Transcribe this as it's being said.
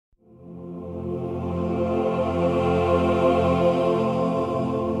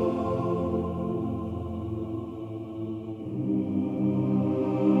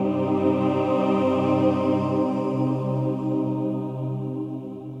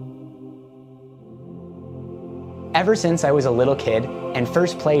Ever since I was a little kid and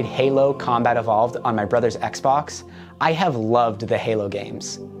first played Halo Combat Evolved on my brother's Xbox, I have loved the Halo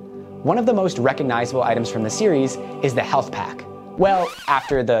games. One of the most recognizable items from the series is the health pack. Well,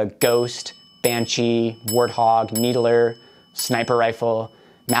 after the Ghost, Banshee, Warthog, Needler, Sniper Rifle,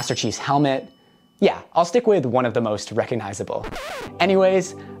 Master Chief's helmet. Yeah, I'll stick with one of the most recognizable.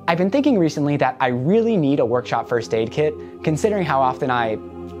 Anyways, I've been thinking recently that I really need a workshop first aid kit, considering how often I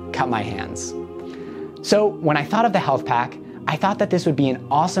cut my hands. So when I thought of the health pack, I thought that this would be an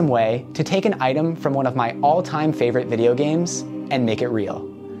awesome way to take an item from one of my all-time favorite video games and make it real.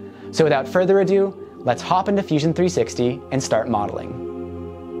 So without further ado, let's hop into Fusion 360 and start modeling.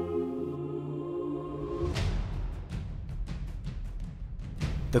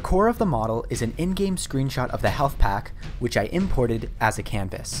 The core of the model is an in-game screenshot of the health pack, which I imported as a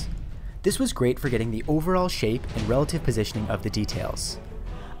canvas. This was great for getting the overall shape and relative positioning of the details.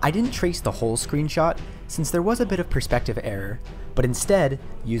 I didn't trace the whole screenshot since there was a bit of perspective error, but instead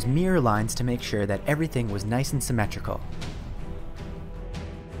used mirror lines to make sure that everything was nice and symmetrical.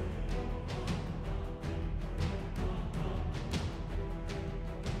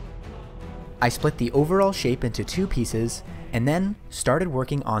 I split the overall shape into two pieces and then started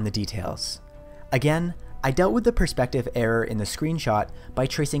working on the details. Again, I dealt with the perspective error in the screenshot by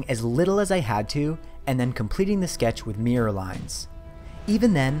tracing as little as I had to and then completing the sketch with mirror lines.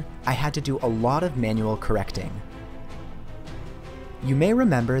 Even then, I had to do a lot of manual correcting. You may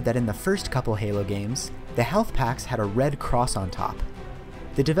remember that in the first couple Halo games, the health packs had a red cross on top.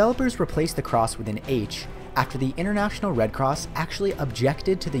 The developers replaced the cross with an H after the International Red Cross actually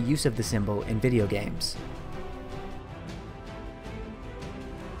objected to the use of the symbol in video games.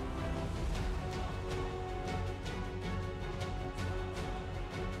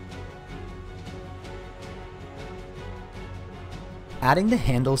 Adding the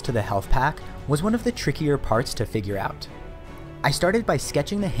handles to the health pack was one of the trickier parts to figure out. I started by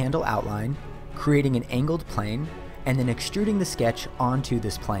sketching the handle outline, creating an angled plane, and then extruding the sketch onto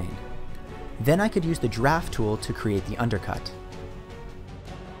this plane. Then I could use the draft tool to create the undercut.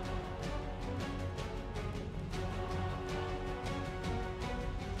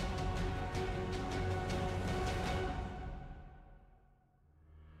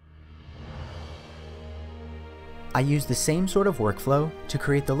 I used the same sort of workflow to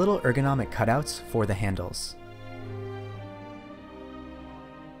create the little ergonomic cutouts for the handles.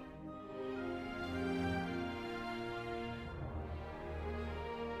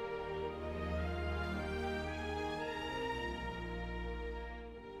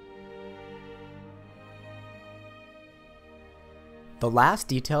 The last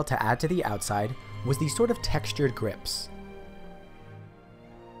detail to add to the outside was these sort of textured grips.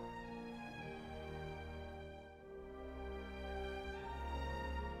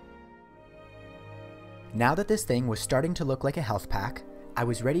 Now that this thing was starting to look like a health pack, I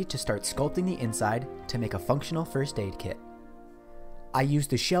was ready to start sculpting the inside to make a functional first aid kit. I used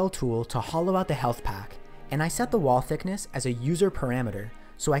the shell tool to hollow out the health pack, and I set the wall thickness as a user parameter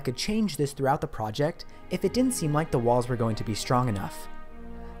so I could change this throughout the project if it didn't seem like the walls were going to be strong enough.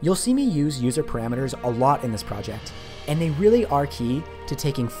 You'll see me use user parameters a lot in this project, and they really are key to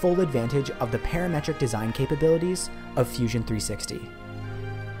taking full advantage of the parametric design capabilities of Fusion 360.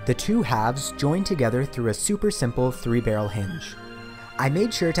 The two halves join together through a super simple 3-barrel hinge. I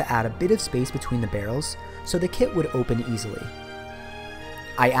made sure to add a bit of space between the barrels so the kit would open easily.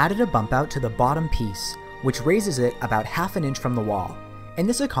 I added a bump out to the bottom piece, which raises it about ½ an inch from the wall, and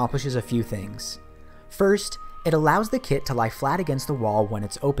this accomplishes a few things. First, it allows the kit to lie flat against the wall when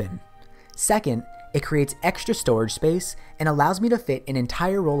it's open. Second, it creates extra storage space and allows me to fit an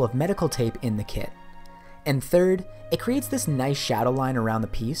entire roll of medical tape in the kit. And third, it creates this nice shadow line around the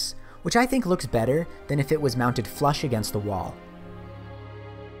piece, which I think looks better than if it was mounted flush against the wall.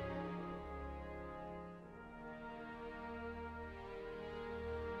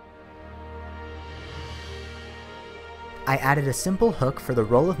 I added a simple hook for the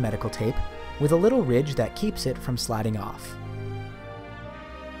roll of medical tape with a little ridge that keeps it from sliding off.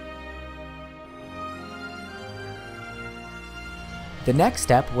 The next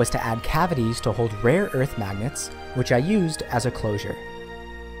step was to add cavities to hold rare earth magnets, which I used as a closure.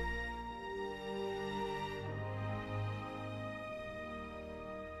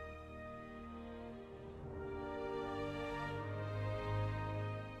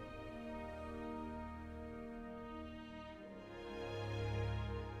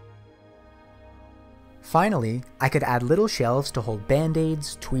 Finally, I could add little shelves to hold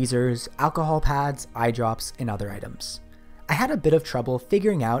band-aids, tweezers, alcohol pads, eye drops, and other items. I had a bit of trouble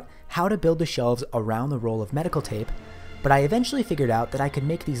figuring out how to build the shelves around the roll of medical tape, but I eventually figured out that I could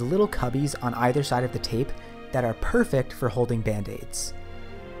make these little cubbies on either side of the tape that are perfect for holding band-aids.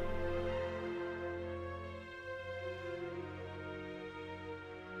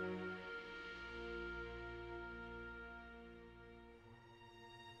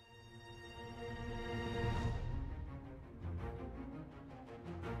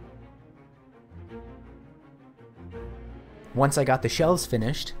 Once I got the shelves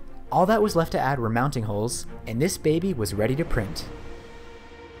finished, all that was left to add were mounting holes, and this baby was ready to print.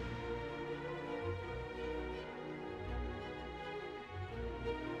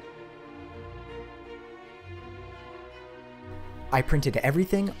 I printed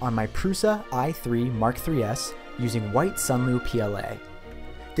everything on my Prusa i3 Mark III's using white Sunlu PLA.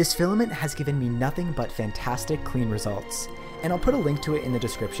 This filament has given me nothing but fantastic clean results, and I'll put a link to it in the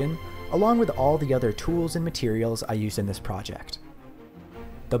description, along with all the other tools and materials I used in this project.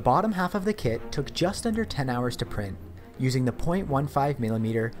 The bottom half of the kit took just under 10 hours to print, using the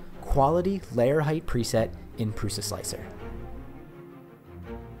 0.15mm quality layer height preset in PrusaSlicer.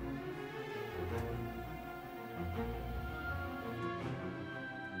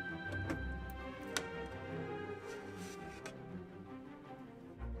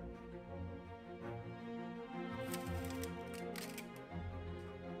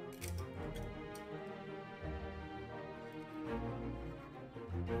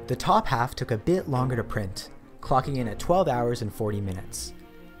 The top half took a bit longer to print, clocking in at 12 hours and 40 minutes.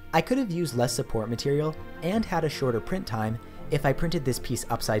 I could have used less support material and had a shorter print time if I printed this piece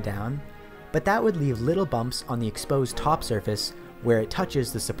upside down, but that would leave little bumps on the exposed top surface where it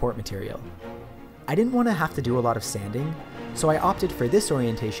touches the support material. I didn't want to have to do a lot of sanding, so I opted for this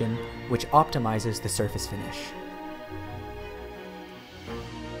orientation, which optimizes the surface finish.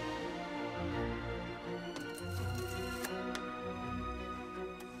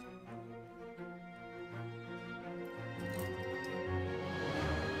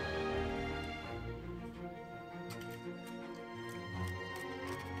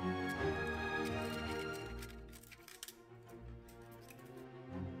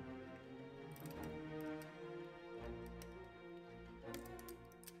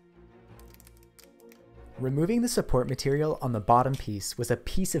 Removing the support material on the bottom piece was a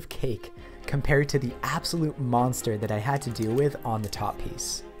piece of cake compared to the absolute monster that I had to deal with on the top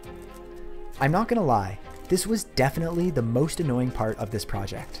piece. I'm not gonna lie, this was definitely the most annoying part of this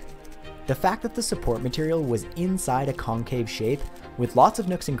project. The fact that the support material was inside a concave shape with lots of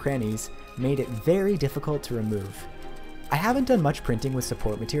nooks and crannies made it very difficult to remove. I haven't done much printing with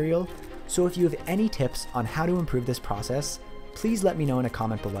support material, so if you have any tips on how to improve this process, please let me know in a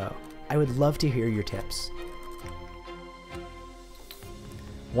comment below. I would love to hear your tips.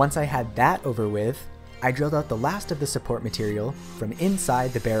 Once I had that over with, I drilled out the last of the support material from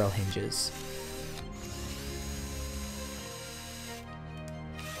inside the barrel hinges.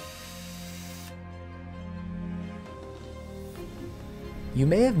 You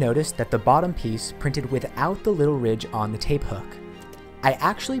may have noticed that the bottom piece printed without the little ridge on the tape hook. I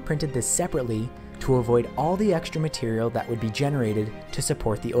actually printed this separately to avoid all the extra material that would be generated to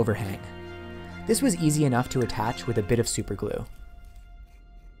support the overhang. This was easy enough to attach with a bit of super glue.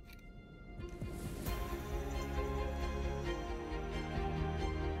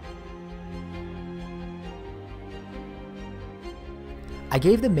 I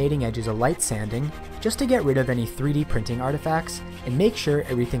gave the mating edges a light sanding just to get rid of any 3D printing artifacts and make sure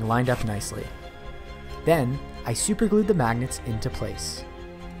everything lined up nicely. Then, I super glued the magnets into place.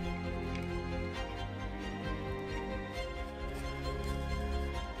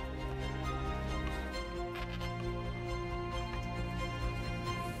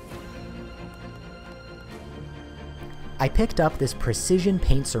 I picked up this precision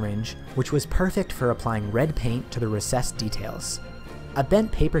paint syringe, which was perfect for applying red paint to the recessed details. A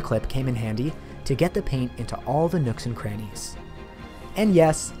bent paper clip came in handy to get the paint into all the nooks and crannies. And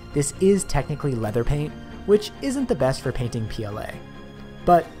yes, this is technically leather paint, which isn't the best for painting PLA.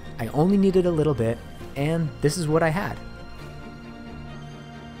 But I only needed a little bit, and this is what I had.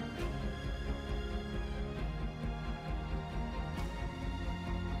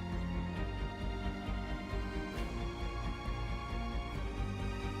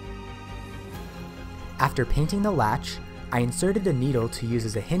 After painting the latch, I inserted a needle to use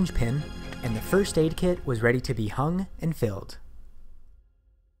as a hinge pin, and the first aid kit was ready to be hung and filled.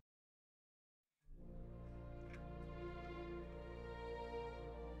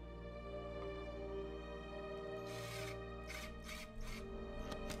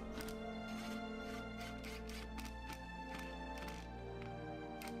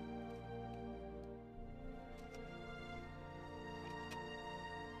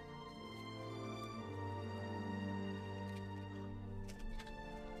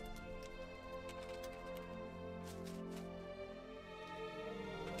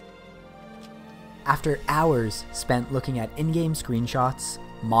 After hours spent looking at in-game screenshots,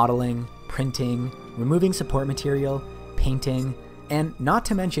 modeling, printing, removing support material, painting, and not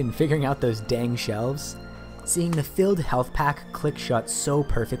to mention figuring out those dang shelves, seeing the filled health pack click shut so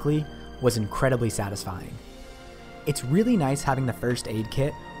perfectly was incredibly satisfying. It's really nice having the first aid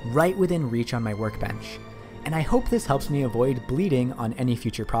kit right within reach on my workbench, and I hope this helps me avoid bleeding on any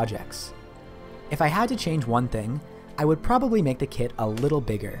future projects. If I had to change one thing, I would probably make the kit a little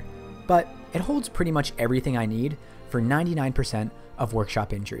bigger, but it holds pretty much everything I need for 99% of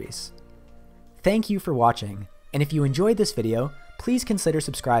workshop injuries. Thank you for watching, and if you enjoyed this video, please consider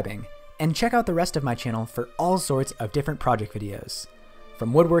subscribing, and check out the rest of my channel for all sorts of different project videos.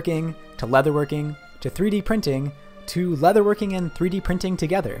 From woodworking, to leatherworking, to 3D printing, to leatherworking and 3D printing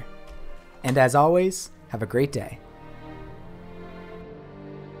together. And as always, have a great day.